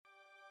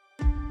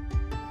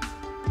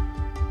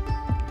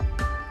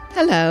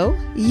Hello,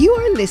 you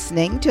are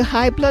listening to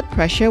High Blood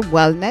Pressure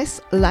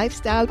Wellness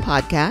Lifestyle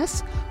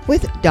Podcast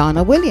with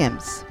Donna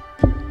Williams.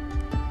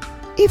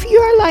 If you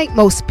are like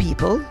most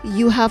people,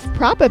 you have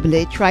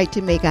probably tried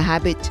to make a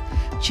habit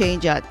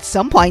change at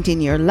some point in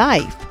your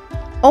life,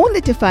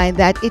 only to find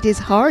that it is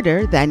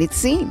harder than it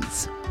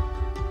seems.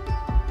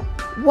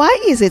 Why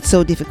is it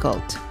so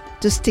difficult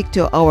to stick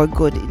to our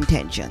good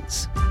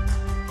intentions?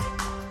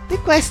 The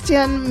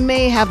question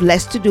may have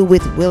less to do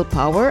with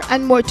willpower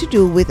and more to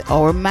do with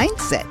our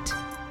mindset.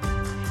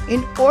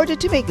 In order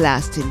to make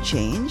lasting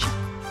change,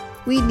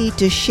 we need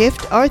to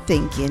shift our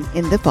thinking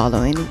in the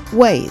following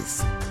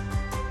ways.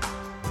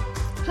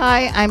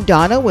 Hi, I'm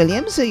Donna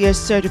Williams, your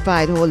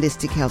certified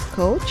holistic health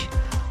coach,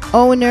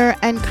 owner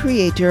and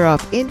creator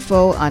of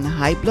info on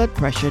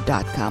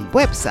highbloodpressure.com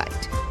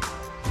website.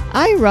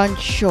 I run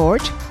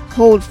short,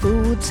 whole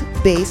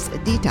foods-based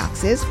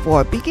detoxes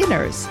for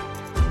beginners.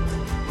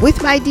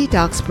 With my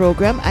detox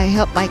program, I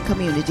help my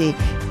community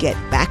get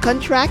back on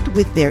track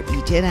with their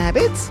eating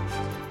habits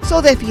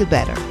so they feel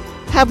better,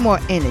 have more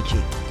energy,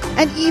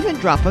 and even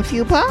drop a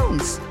few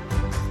pounds.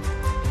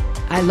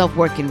 I love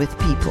working with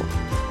people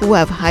who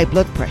have high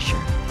blood pressure,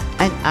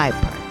 and I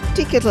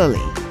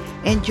particularly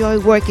enjoy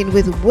working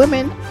with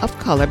women of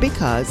color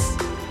because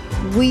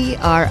we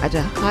are at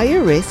a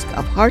higher risk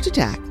of heart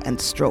attack and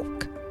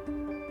stroke.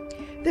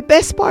 The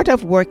best part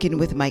of working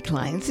with my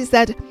clients is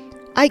that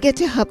I get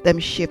to help them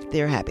shift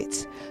their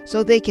habits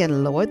so they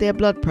can lower their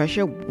blood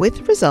pressure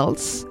with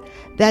results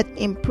that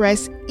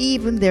impress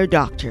even their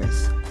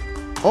doctors,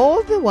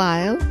 all the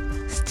while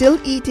still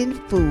eating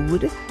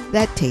food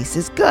that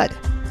tastes good.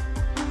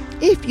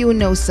 If you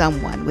know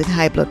someone with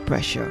high blood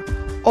pressure,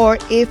 or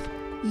if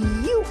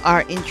you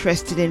are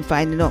interested in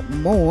finding out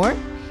more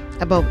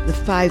about the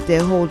 5-day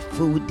whole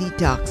food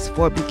detox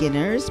for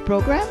beginners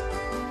program,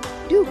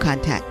 do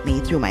contact me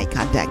through my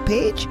contact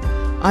page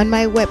on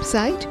my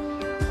website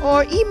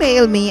or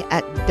email me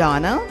at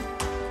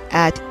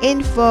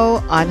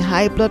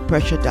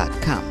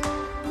donna@info-on-highbloodpressure.com.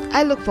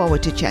 I look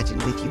forward to chatting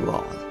with you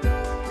all.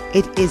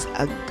 It is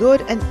a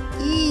good and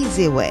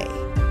easy way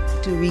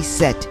to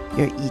reset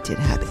your eating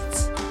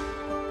habits.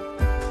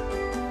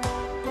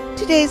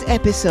 Today's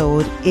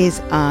episode is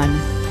on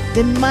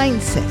the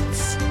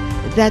mindsets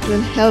that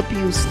will help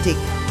you stick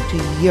to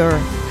your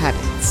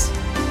habits.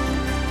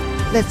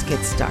 Let's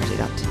get started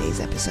on today's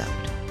episode.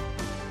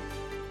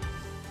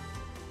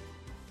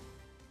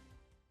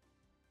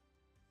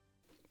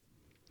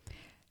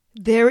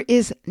 There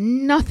is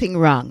nothing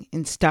wrong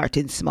in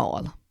starting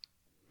small.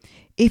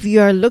 If you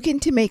are looking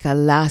to make a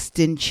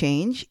lasting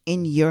change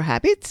in your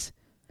habits,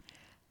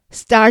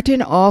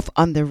 starting off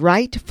on the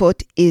right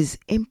foot is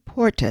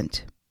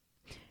important.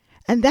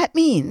 And that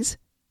means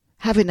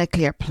having a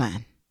clear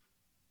plan.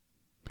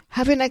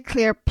 Having a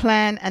clear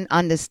plan and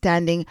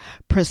understanding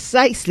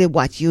precisely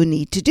what you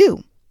need to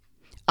do.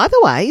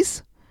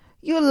 Otherwise,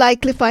 you'll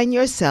likely find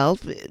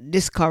yourself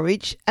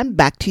discouraged and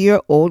back to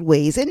your old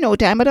ways in no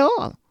time at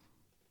all.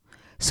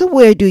 So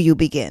where do you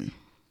begin?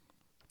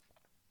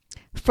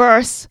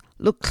 First,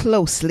 look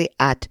closely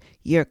at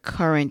your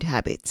current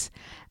habits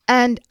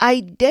and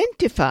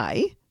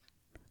identify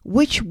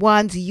which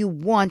ones you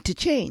want to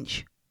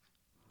change.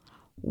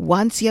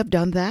 Once you have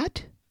done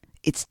that,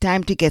 it's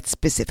time to get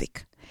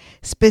specific.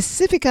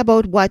 Specific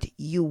about what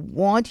you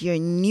want your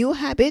new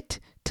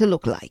habit to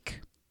look like.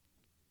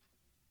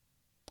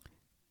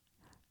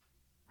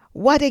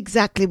 What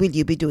exactly will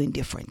you be doing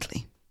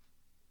differently?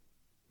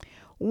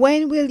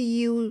 When will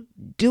you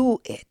do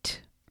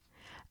it?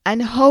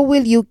 And how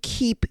will you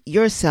keep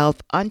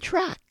yourself on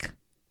track?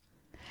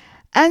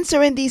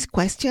 Answering these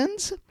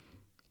questions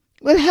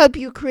will help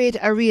you create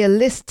a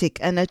realistic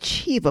and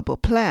achievable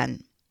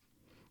plan.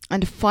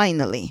 And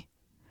finally,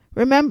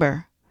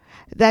 remember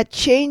that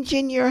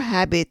changing your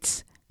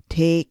habits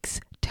takes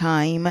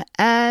time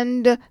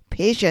and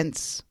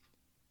patience.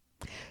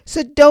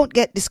 So don't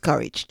get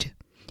discouraged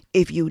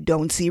if you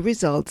don't see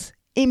results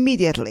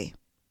immediately.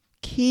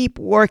 Keep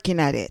working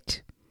at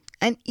it,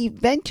 and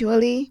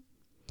eventually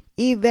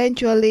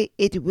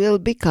it will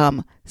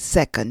become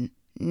second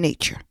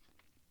nature.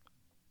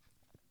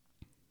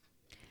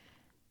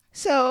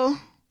 So,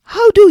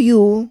 how do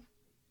you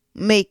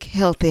make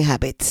healthy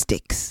habits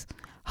stick?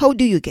 How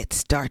do you get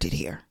started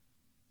here?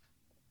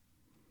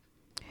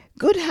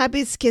 Good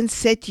habits can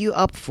set you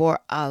up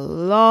for a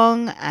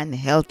long and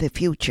healthy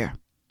future.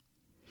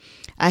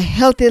 A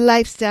healthy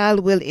lifestyle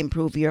will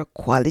improve your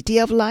quality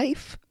of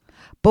life,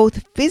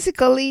 both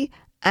physically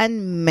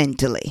and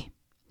mentally.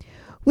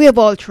 We have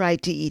all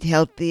tried to eat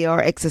healthy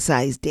or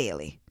exercise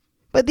daily,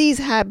 but these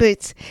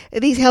healthy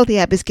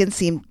habits can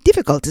seem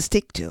difficult to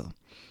stick to,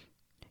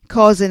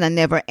 causing a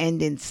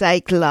never-ending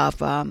cycle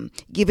of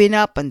giving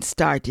up and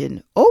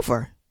starting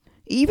over.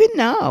 Even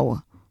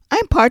now,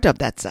 I'm part of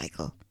that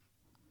cycle.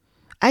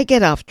 I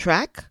get off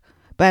track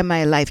by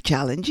my life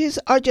challenges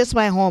or just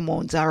my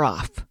hormones are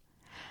off,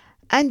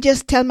 and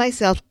just tell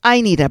myself I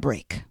need a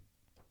break.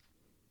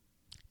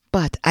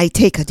 But I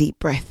take a deep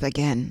breath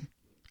again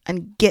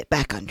and get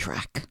back on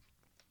track.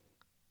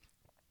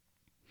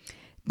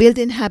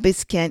 Building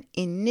habits can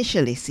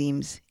initially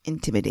seem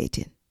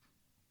intimidating.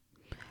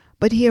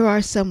 But here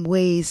are some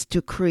ways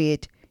to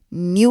create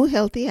new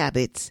healthy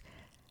habits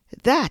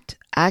that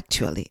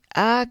actually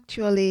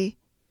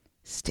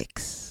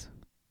sticks.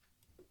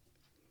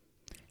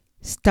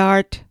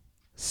 Start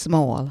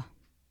small.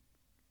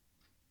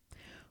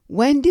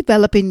 When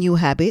developing new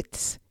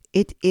habits,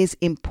 it is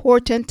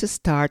important to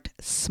start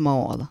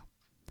small.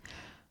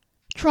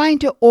 Trying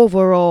to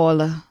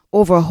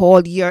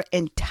overhaul your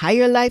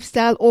entire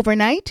lifestyle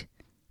overnight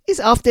is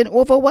often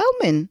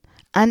overwhelming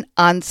and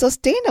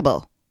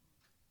unsustainable.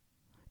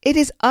 It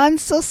is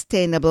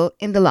unsustainable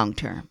in the long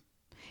term.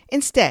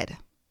 Instead,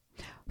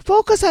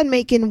 focus on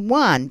making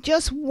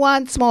just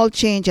one small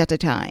change at a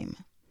time.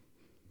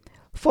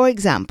 For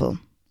example,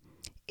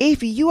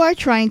 if you are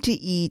trying to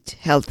eat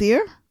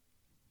healthier,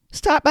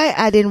 start by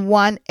adding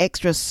one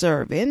extra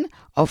serving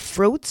of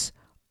fruits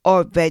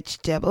or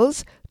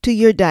vegetables to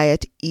your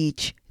diet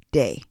each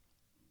day.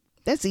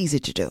 That's easy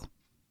to do,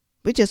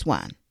 with just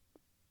one.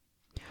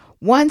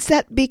 Once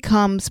that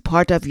becomes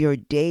part of your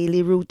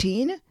daily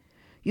routine,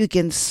 you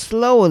can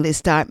slowly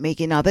start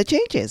making other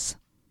changes.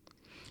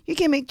 You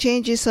can make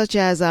changes such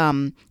as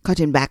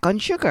cutting back on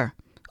sugar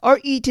or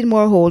eating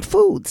more whole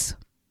foods.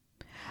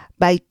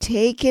 By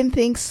taking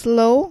things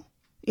slow,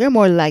 you're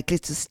more likely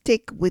to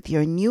stick with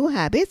your new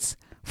habits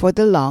for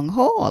the long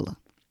haul.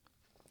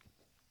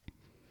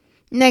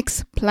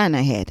 Next, plan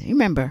ahead.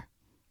 Remember,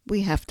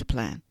 we have to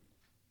plan.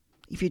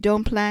 If you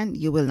don't plan,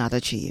 you will not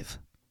achieve.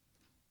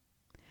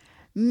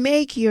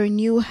 Make your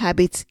new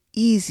habits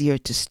easier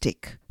to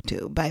stick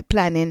to by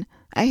planning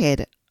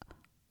ahead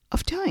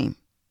of time.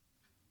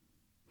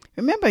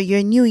 Remember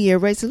your New Year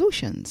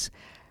resolutions,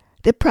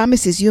 the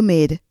promises you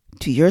made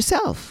to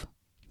yourself.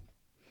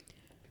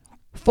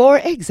 For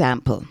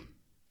example,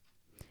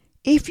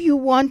 if you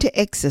want to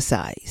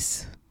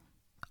exercise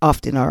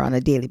often or on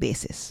a daily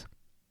basis,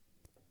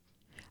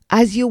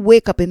 as you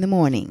wake up in the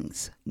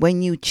mornings,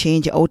 when you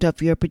change out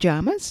of your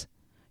pajamas,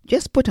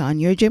 just put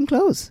on your gym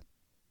clothes.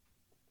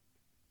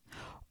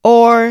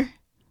 Or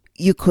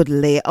you could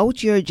lay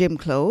out your gym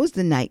clothes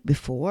the night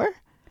before,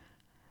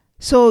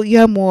 so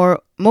you're more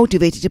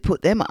motivated to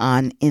put them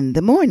on in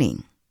the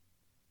morning.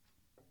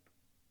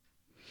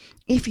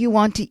 If you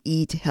want to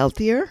eat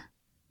healthier,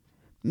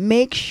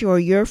 make sure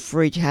your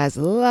fridge has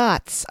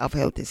lots of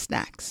healthy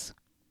snacks.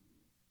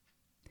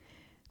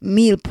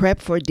 Meal prep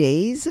for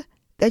days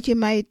that you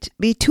might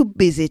be too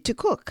busy to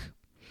cook.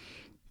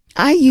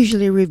 I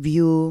usually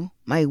review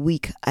my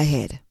week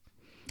ahead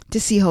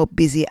to see how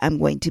busy I'm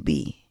going to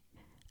be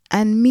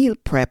and meal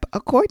prep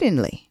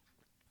accordingly.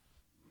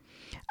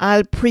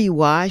 I'll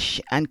pre-wash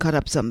and cut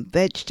up some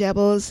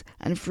vegetables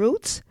and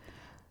fruits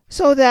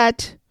so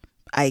that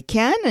I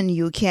can and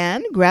you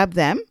can grab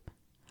them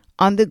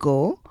on the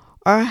go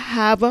or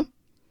have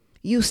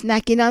you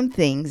snacking on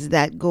things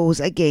that goes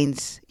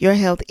against your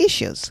health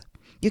issues.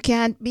 You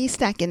can't be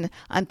snacking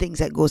on things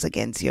that goes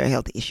against your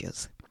health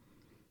issues.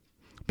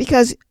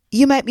 Because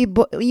you might be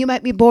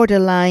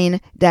borderline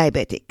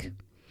diabetic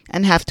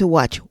and have to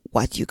watch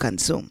what you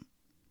consume.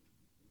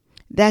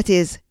 That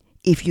is,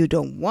 if you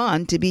don't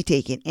want to be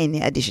taking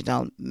any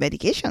additional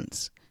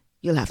medications,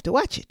 you'll have to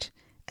watch it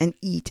and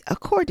eat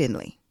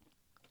accordingly.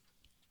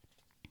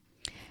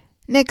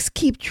 Next,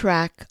 keep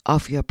track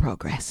of your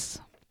progress.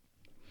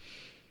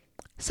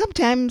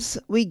 Sometimes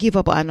we give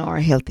up on our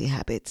healthy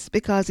habits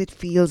because it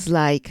feels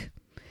like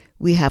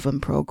we haven't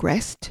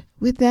progressed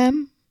with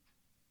them.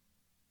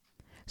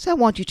 So I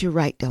want you to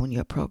write down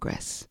your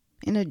progress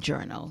in a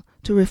journal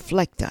to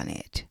reflect on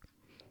it.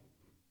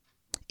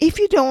 If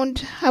you don't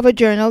have a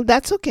journal,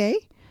 that's okay.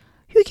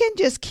 You can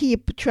just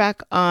keep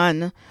track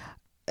on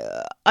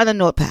a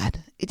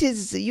notepad.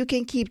 You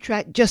can keep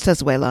track just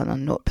as well on a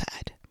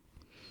notepad.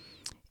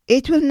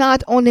 It will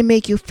not only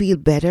make you feel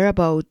better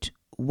about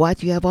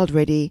what you have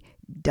already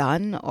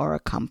done or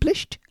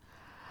accomplished,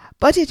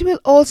 but it will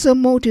also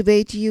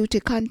motivate you to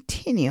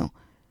continue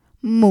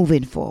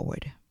moving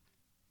forward.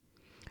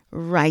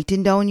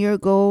 Writing down your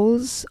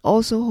goals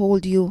also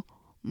hold you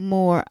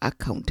more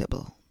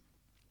accountable.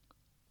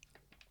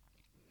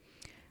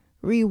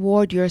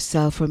 Reward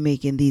yourself for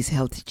making these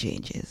healthy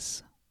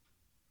changes.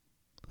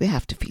 We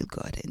have to feel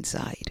good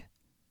inside.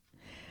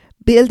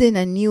 Building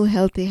a new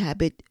healthy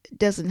habit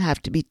doesn't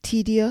have to be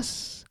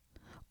tedious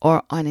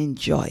or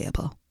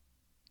unenjoyable.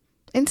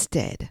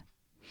 Instead,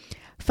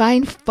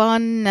 find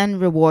fun and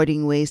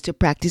rewarding ways to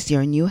practice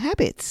your new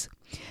habits,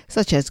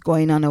 such as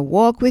going on a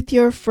walk with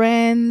your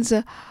friends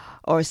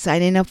or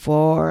signing up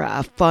for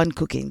a fun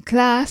cooking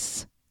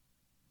class.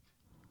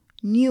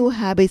 New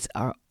habits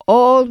are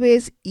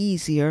always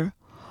easier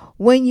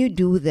when you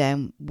do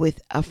them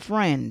with a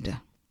friend.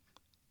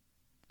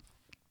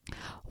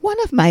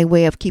 One of my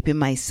way of keeping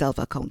myself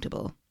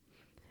accountable,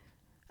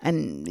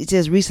 and it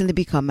has recently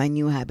become my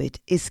new habit,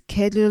 is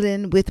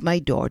scheduling with my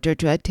daughter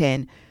to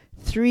attend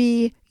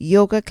 3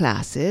 yoga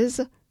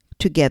classes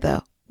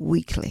together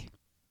weekly.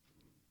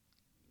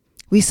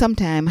 We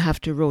sometimes have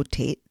to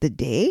rotate the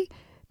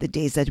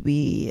days that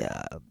we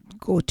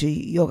go to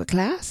yoga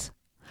class,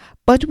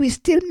 but we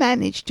still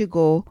manage to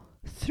go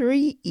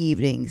 3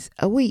 evenings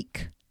a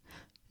week.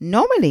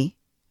 Normally,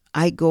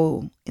 I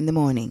go in the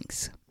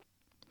mornings,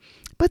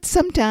 but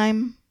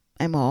sometime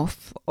I'm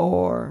off,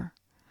 or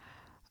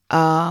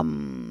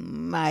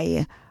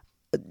my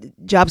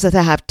jobs that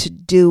I have to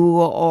do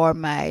or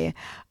my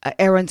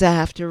errands I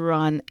have to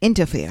run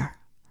interfere.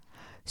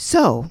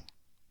 So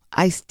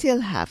I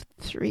still have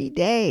 3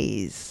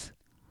 days,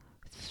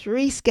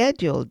 3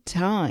 scheduled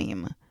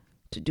time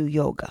to do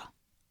yoga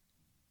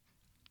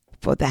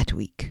for that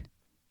week.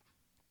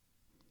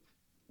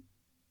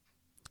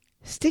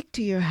 Stick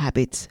to your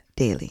habits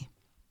daily.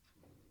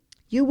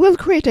 You will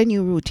create a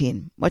new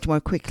routine much more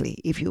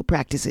quickly if you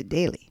practice it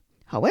daily.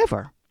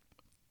 However,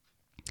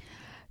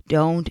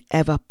 don't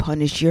ever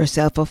punish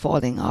yourself for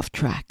falling off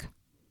track.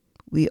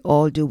 We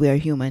all do. We're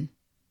human.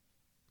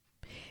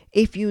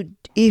 If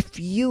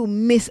you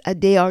miss a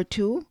day or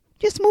two,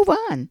 just move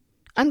on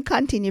and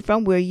continue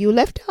from where you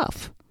left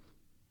off.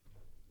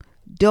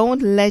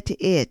 Don't let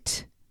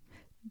it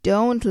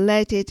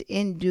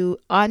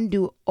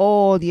undo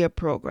all your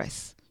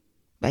progress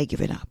by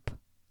giving up.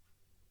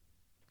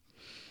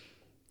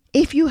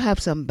 If you have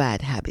some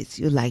bad habits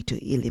you'd like to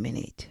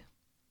eliminate,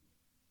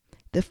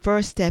 the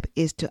first step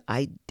is to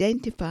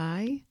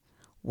identify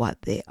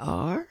what they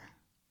are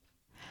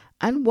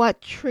and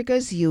what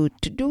triggers you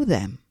to do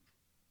them.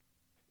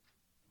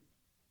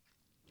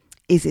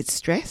 Is it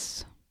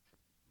stress,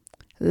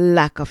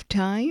 lack of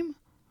time,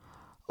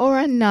 or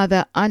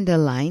another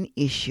underlying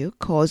issue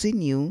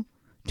causing you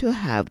to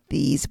have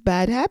these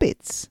bad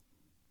habits?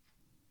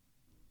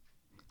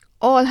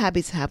 All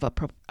habits have a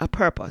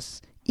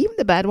purpose, even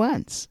the bad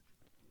ones.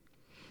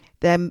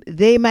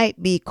 They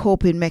might be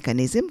coping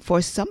mechanism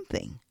for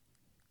something.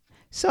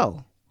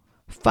 So,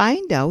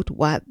 find out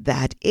what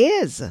that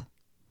is,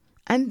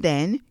 and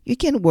then you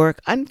can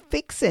work on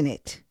fixing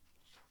it.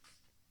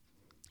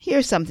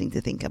 Here's something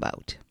to think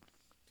about.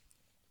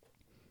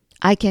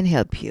 I can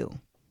help you.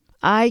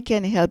 I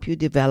can help you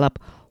develop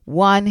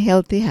one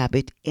healthy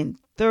habit in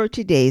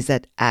 30 days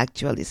that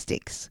actually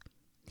sticks.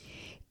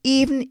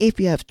 Even if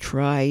you have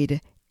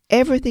tried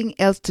everything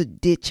else to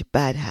ditch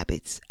bad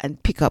habits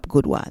and pick up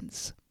good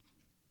ones.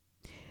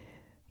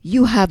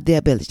 You have the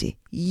ability.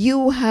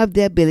 You have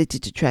the ability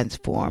to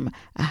transform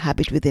a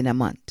habit within a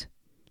month.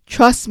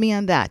 Trust me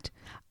on that.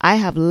 I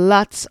have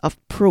lots of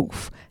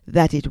proof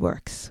that it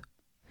works.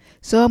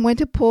 So I'm going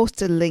to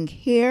post a link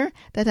here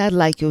that I'd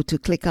like you to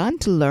click on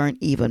to learn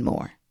even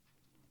more.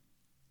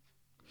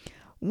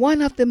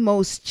 One of the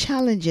most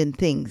challenging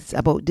things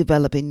about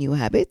developing new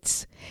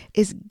habits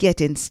is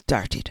getting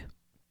started.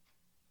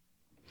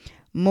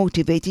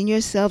 Motivating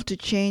yourself to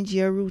change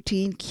your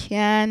routine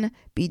can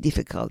be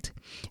difficult,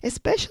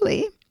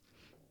 especially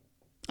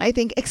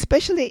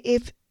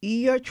if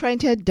you're trying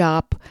to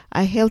adopt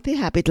a healthy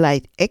habit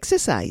like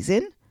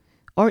exercising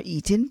or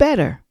eating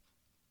better.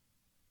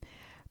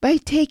 By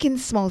taking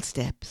small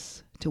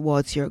steps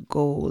towards your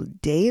goal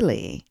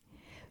daily,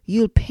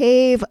 you'll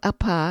pave a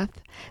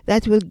path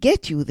that will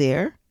get you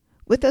there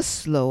with a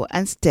slow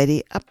and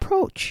steady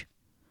approach,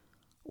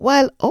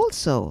 while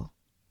also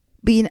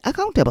being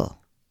accountable.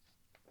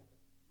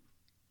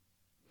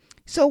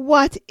 So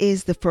what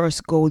is the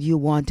first goal you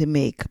want to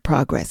make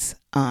progress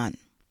on?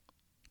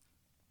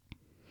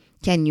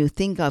 Can you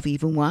think of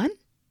even one?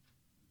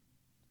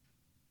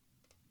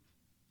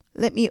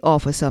 Let me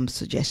offer some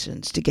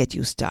suggestions to get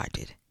you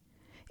started.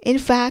 In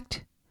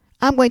fact,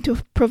 I'm going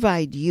to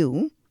provide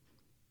you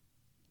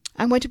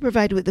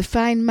with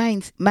defined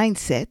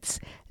mindsets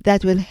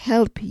that will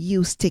help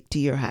you stick to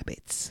your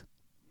habits.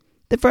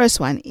 The first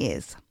one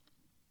is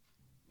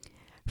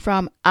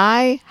from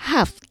I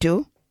have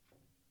to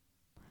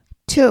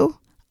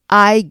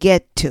I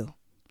get to.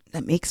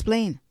 Let me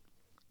explain.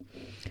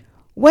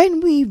 When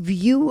we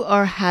view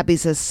our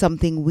habits as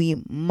something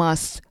we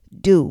must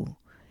do,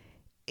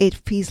 it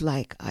feels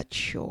like a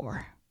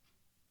chore.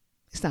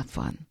 It's not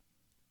fun.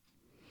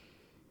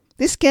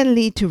 This can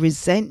lead to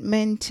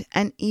resentment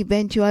and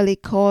eventually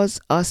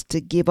cause us to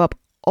give up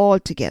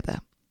altogether.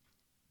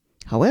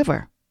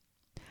 However,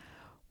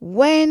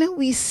 when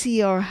we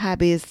see our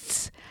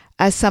habits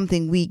as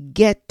something we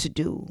get to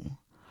do,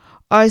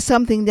 or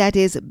something that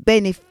is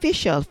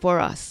beneficial for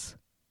us,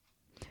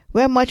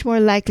 we're much more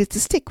likely to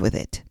stick with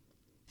it.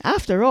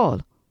 After all,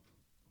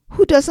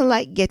 who doesn't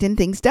like getting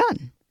things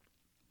done?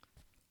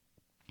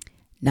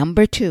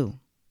 Number 2.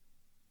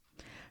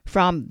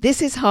 From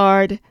this is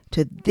hard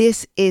to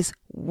this is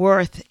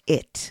worth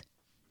it.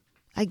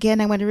 Again,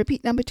 I want to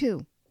repeat number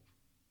 2.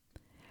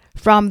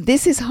 From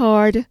this is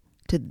hard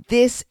to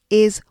this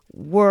is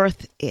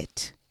worth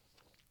it.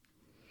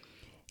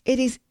 It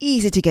is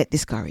easy to get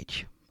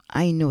discouraged.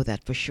 I know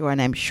that for sure,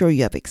 and I'm sure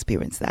you have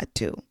experienced that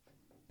too.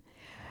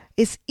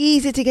 It's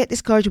easy to get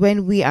discouraged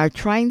when we are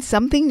trying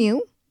something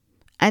new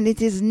and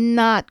it is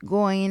not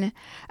going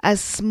as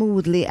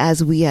smoothly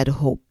as we had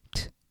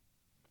hoped.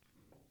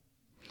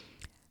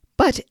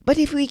 But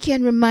if we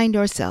can remind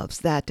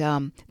ourselves that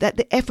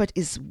the effort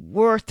is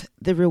worth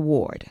the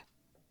reward,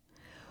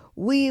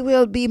 we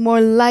will be more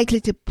likely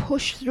to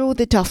push through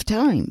the tough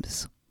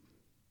times.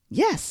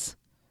 Yes,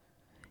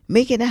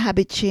 making a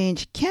habit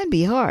change can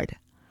be hard,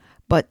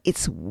 but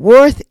it's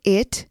worth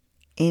it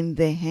in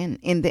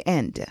the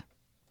end.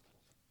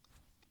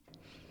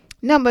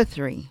 Number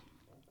 3,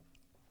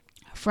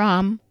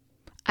 from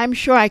I'm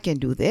sure I can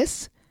do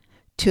this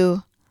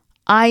to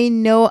I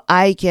know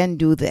I can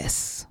do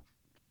this.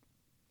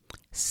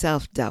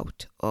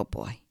 Self-doubt. Oh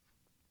boy.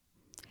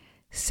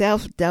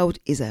 Self-doubt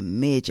is a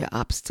major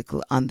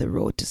obstacle on the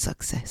road to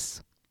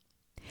success.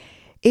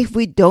 If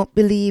we don't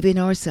believe in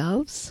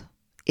ourselves,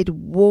 it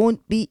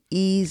won't be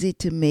easy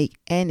to make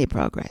any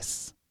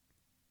progress.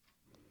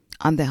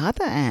 On the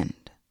other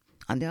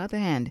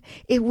hand,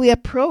 if we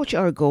approach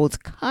our goals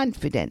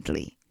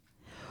confidently,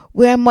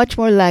 we are much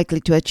more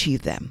likely to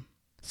achieve them.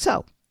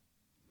 So,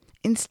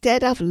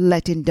 instead of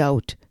letting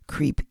doubt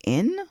creep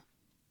in,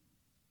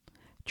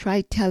 try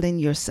telling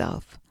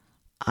yourself,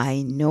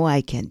 I know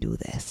I can do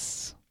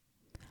this.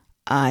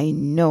 I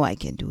know I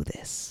can do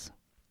this.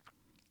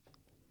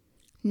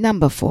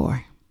 Number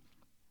 4,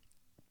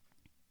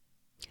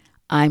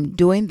 I'm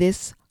doing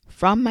this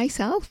from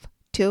myself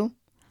to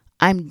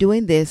I'm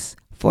doing this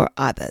for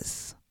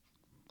others.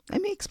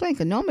 Let me explain,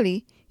 because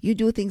normally you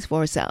do things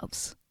for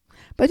ourselves.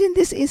 But in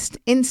this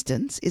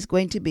instance, it's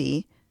going to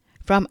be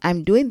from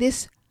I'm doing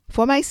this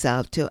for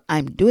myself to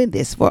I'm doing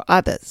this for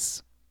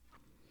others.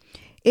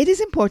 It is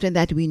important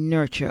that we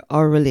nurture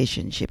our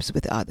relationships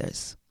with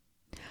others.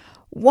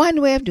 One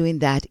way of doing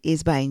that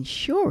is by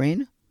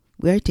ensuring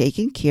we are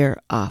taking care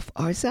of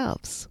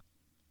ourselves.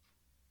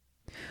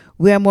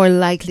 We are more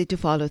likely to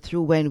follow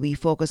through when we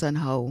focus on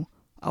how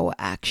our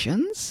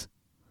actions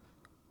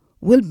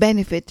will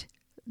benefit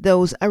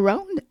those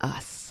around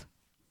us,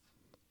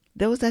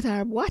 those that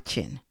are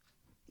watching,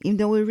 even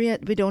though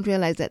we don't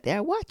realize that they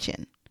are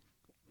watching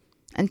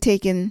and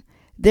taking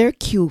their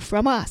cue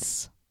from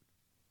us,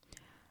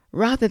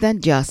 rather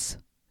than just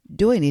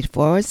doing it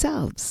for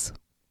ourselves.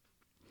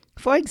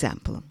 For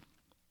example,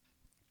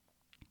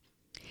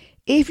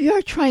 if you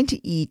are trying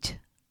to eat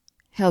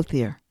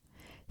healthier,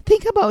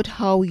 think about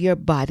how your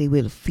body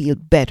will feel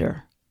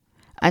better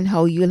and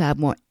how you'll have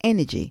more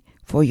energy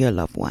for your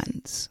loved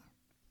ones.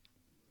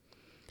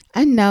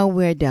 And now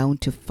we're down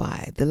to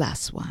 5, the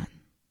last one.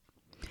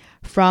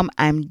 From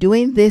I'm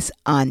doing this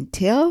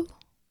until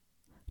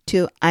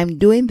to I'm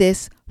doing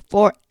this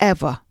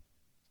forever.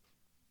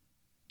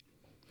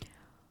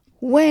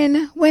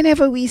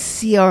 Whenever we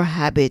see our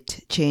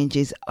habit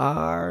changes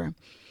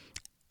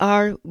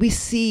we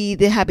see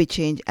the habit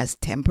change as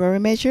temporary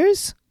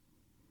measures,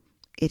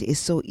 it is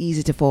so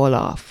easy to fall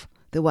off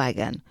the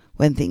wagon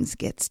when things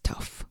get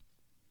tough.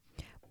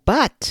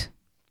 But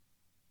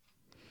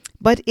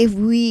if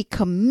we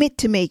commit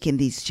to making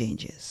these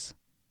changes,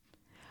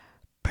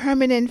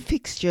 permanent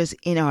fixtures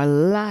in our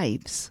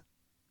lives,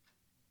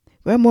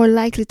 we're more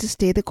likely to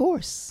stay the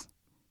course.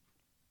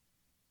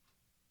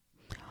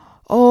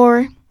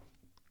 Or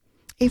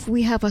if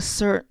we have a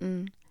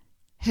certain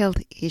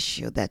health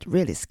issue that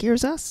really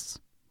scares us,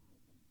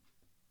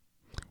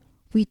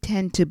 we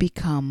tend to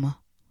become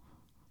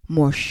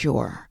more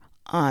sure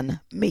on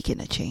making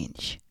a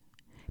change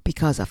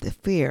because of the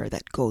fear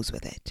that goes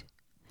with it.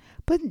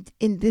 But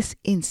in this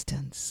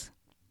instance,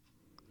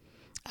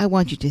 I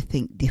want you to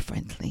think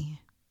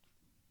differently.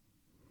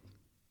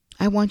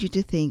 I want you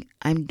to think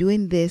I'm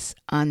doing this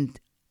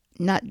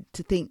not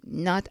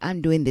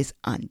I'm doing this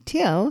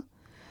until,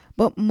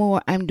 but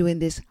more I'm doing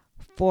this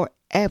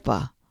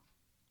forever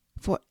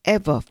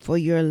for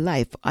your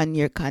life on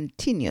your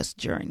continuous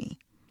journey.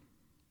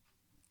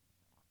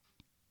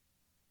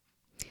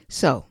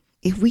 So,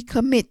 if we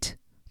commit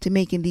to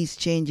making these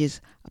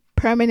changes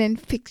permanent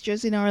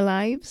fixtures in our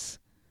lives,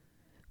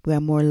 we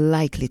are more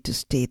likely to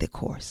stay the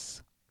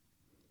course.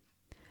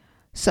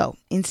 So,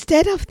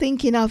 instead of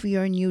thinking of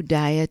your new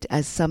diet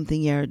as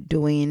something you're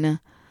doing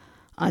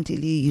until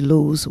you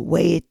lose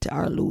weight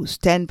or lose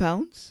 10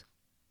 pounds,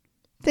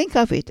 think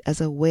of it as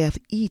a way of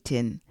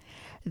eating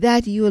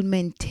that you will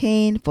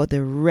maintain for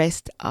the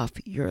rest of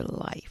your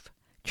life.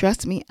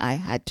 Trust me, I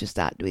had to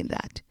start doing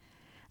that.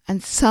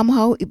 And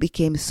somehow it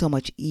became so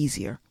much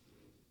easier.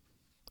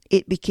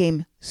 It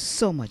became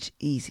so much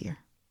easier.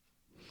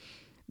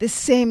 The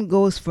same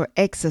goes for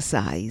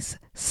exercise,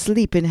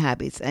 sleeping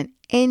habits, and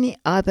any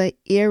other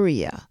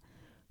area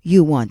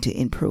you want to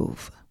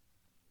improve.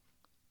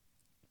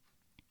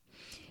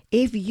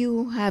 If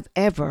you have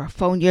ever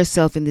found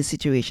yourself in the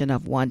situation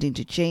of wanting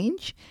to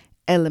change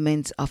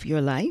elements of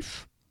your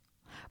life,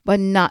 but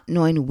not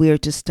knowing where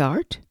to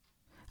start,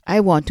 I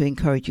want to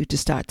encourage you to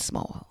start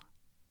small.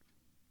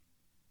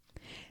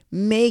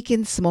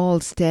 Making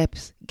small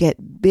steps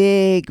get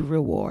big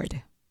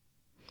reward.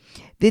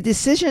 The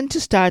decision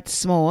to start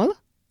small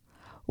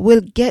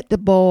will get the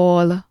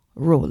ball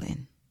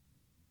rolling.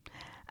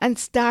 And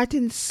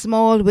starting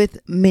small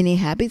with mini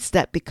habits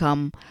that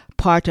become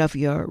part of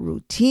your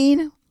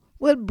routine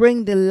will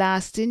bring the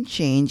lasting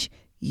change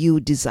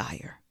you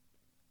desire.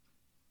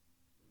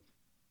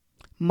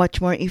 Much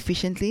more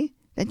efficiently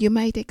than you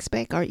might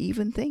expect or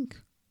even think.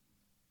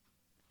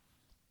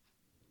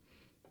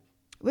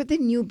 With the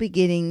new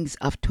beginnings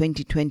of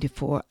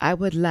 2024, I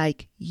would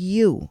like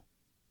you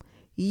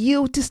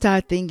you to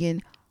start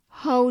thinking,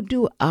 how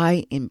do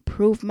I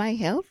improve my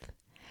health?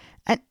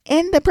 And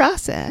in the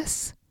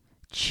process,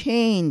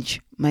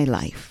 change my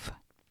life.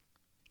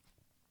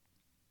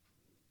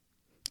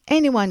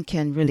 Anyone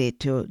can relate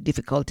to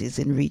difficulties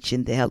in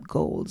reaching the health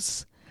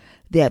goals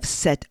they have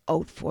set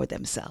out for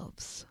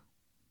themselves.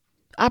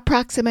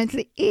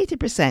 Approximately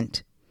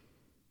 80%,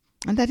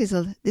 and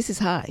this is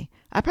high,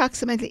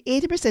 approximately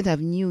 80%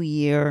 of New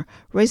Year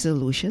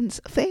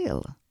resolutions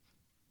fail.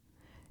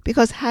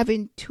 Because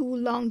having too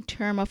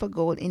long-term of a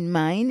goal in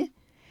mind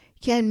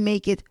can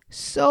make it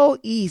so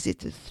easy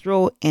to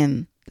throw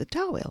in the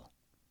towel.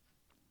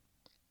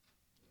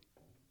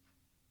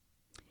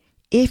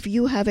 If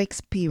you have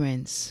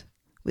experience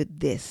with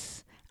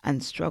this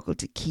and struggle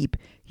to keep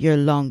your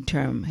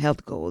long-term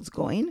health goals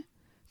going,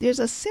 there's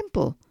a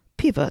simple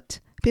pivot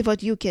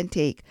you can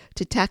take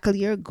to tackle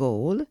your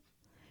goal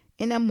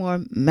in a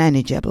more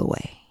manageable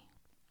way.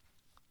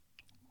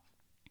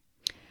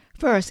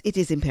 First, it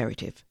is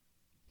imperative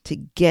to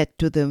get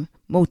to the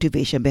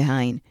motivation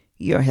behind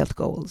your health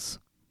goals.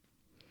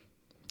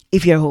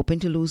 If you're hoping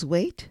to lose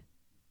weight,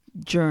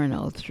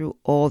 journal through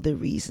all the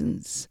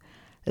reasons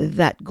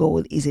that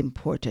goal is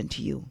important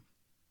to you.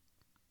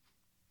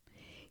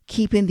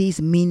 Keeping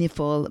these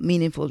meaningful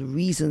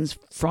reasons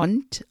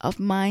front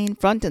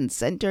and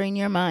center in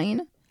your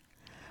mind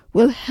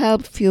will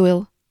help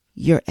fuel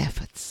your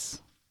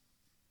efforts.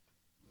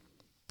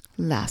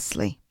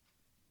 Lastly,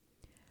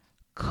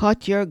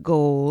 cut your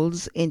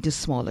goals into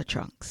smaller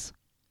chunks.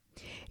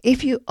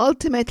 If you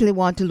ultimately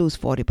want to lose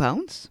 40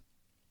 pounds,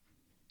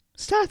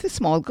 start with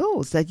small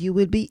goals that you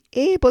will be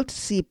able to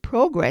see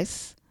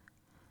progress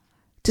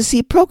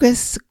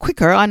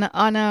quicker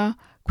on a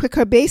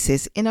quicker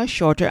basis in a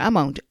shorter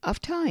amount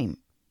of time.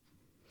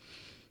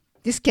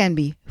 This can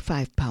be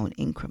 5-pound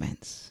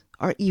increments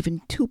or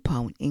even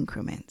 2-pound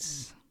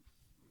increments.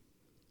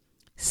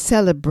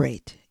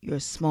 Celebrate your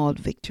small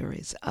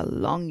victories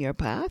along your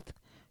path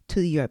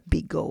to your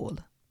big goal,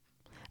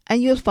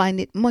 and you'll find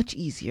it much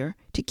easier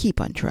to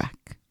keep on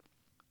track.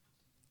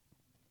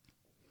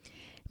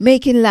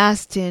 Making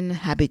lasting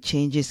habit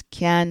changes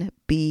can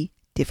be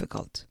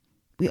difficult.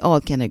 We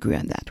all can agree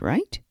on that,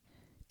 right?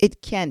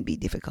 It can be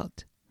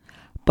difficult,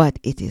 but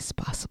it is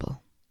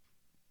possible.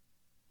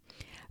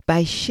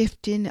 By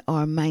shifting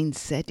our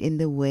mindset in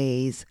the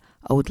ways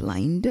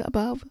outlined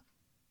above,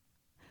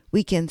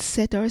 we can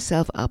set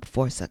ourselves up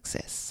for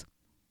success.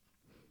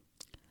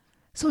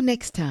 So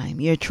next time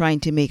you're trying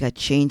to make a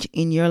change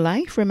in your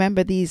life,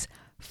 remember these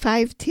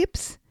 5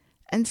 tips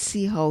and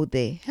see how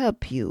they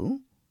help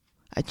you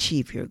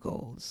achieve your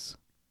goals.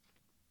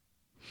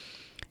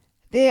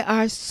 There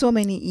are so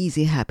many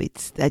easy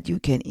habits that you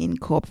can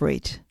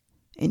incorporate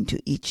into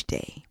each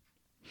day.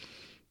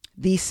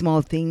 These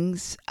small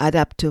things add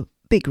up to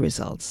big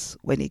results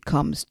when it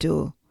comes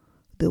to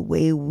the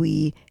way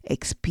we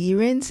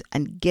experience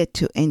and get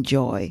to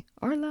enjoy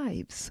our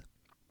lives.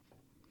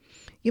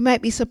 You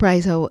might be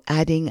surprised how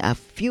adding a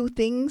few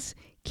things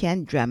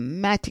can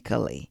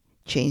dramatically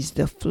change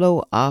the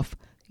flow of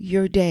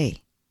your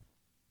day.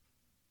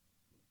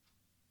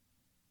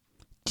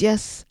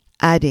 Just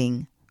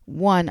adding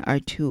one or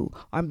two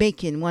or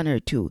making one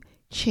or two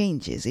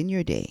changes in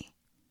your day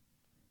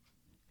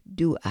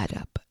do add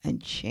up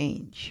and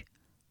change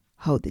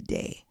how the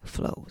day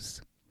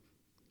flows.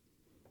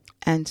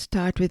 And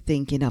start with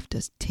thinking of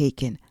just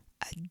taking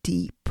a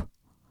deep,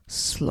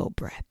 slow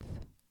breath.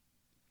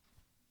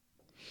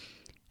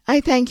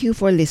 I thank you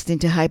for listening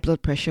to High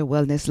Blood Pressure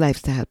Wellness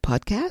Lifestyle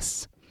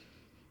Podcasts.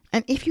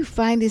 And if you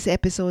find this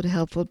episode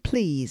helpful,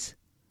 please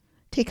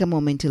take a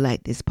moment to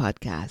like this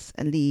podcast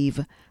and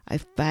leave a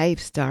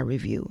 5-star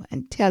review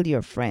and tell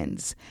your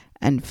friends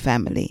and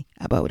family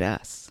about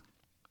us.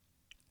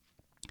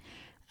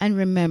 And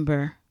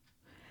remember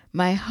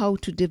my How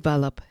to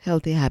Develop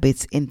Healthy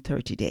Habits in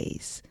 30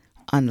 Days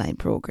online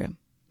program.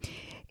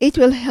 It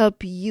will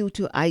help you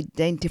to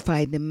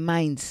identify the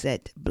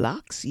mindset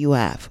blocks you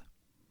have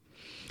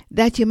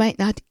that you might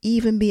not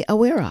even be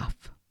aware of,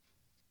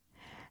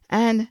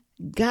 and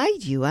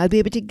I'll be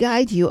able to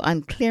guide you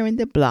on clearing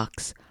the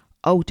blocks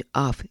out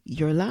of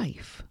your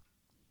life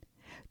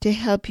to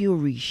help you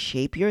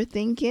reshape your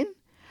thinking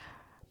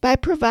by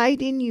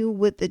providing you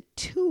with the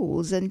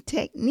tools and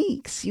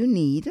techniques you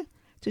need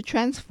to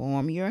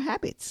transform your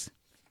habits.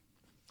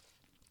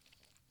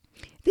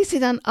 This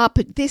is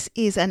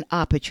an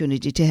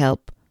opportunity to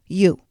help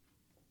you.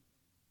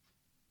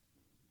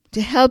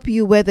 To help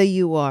you whether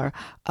you are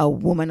a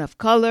woman of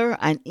color,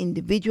 an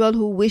individual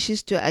who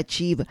wishes to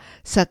achieve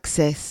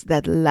success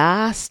that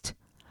lasts,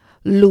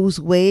 lose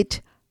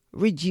weight,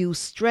 reduce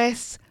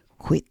stress,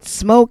 quit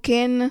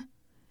smoking,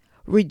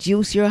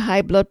 reduce your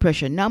high blood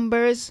pressure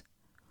numbers,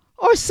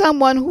 or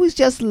someone who is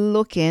just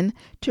looking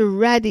to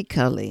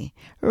radically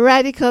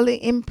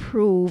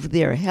improve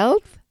their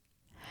health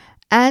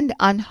and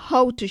on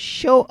how to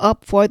show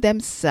up for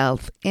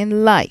themselves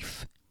in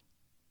life.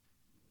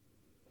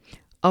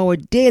 Our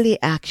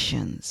daily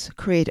actions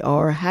create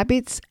our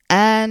habits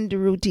and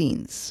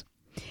routines.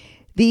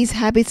 These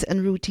habits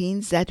and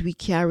routines that we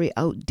carry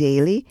out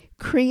daily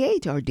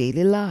create our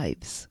daily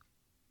lives.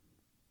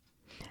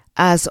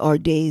 As our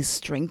days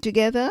string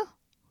together,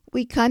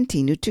 we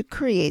continue to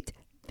create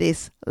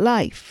this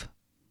life.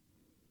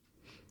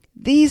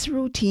 These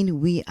routines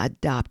we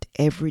adopt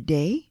every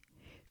day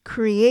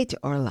create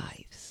our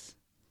lives.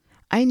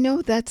 I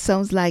know that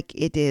sounds like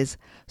it is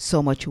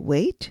so much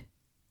weight,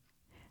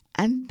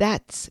 and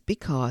that's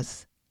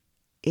because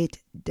it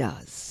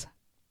does.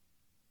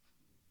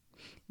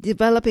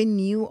 Developing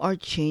new or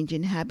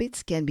changing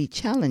habits can be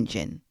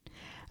challenging,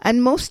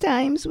 and most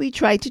times we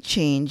try to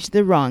change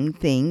the wrong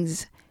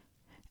things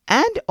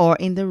and or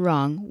in the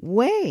wrong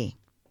way.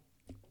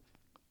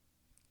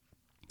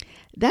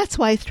 That's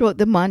why throughout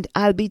the month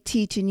I'll be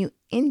teaching you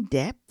in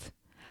depth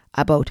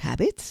about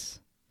habits,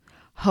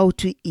 how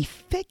to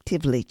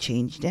effectively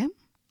change them,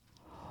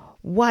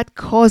 what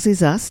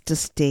causes us to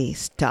stay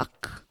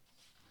stuck,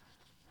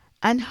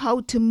 and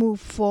how to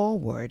move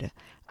forward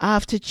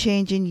after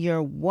changing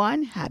your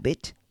one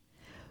habit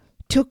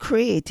to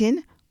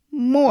creating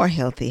more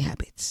healthy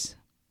habits.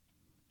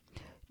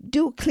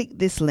 Do click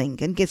this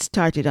link and get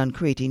started on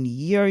creating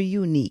your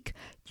unique,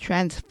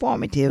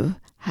 transformative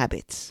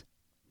habits.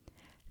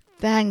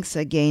 Thanks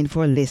again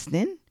for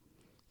listening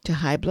to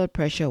High Blood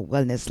Pressure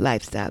Wellness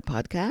Lifestyle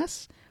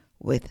Podcast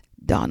with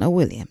Donna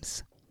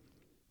Williams.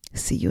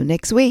 See you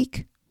next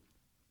week.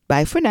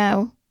 Bye for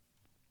now.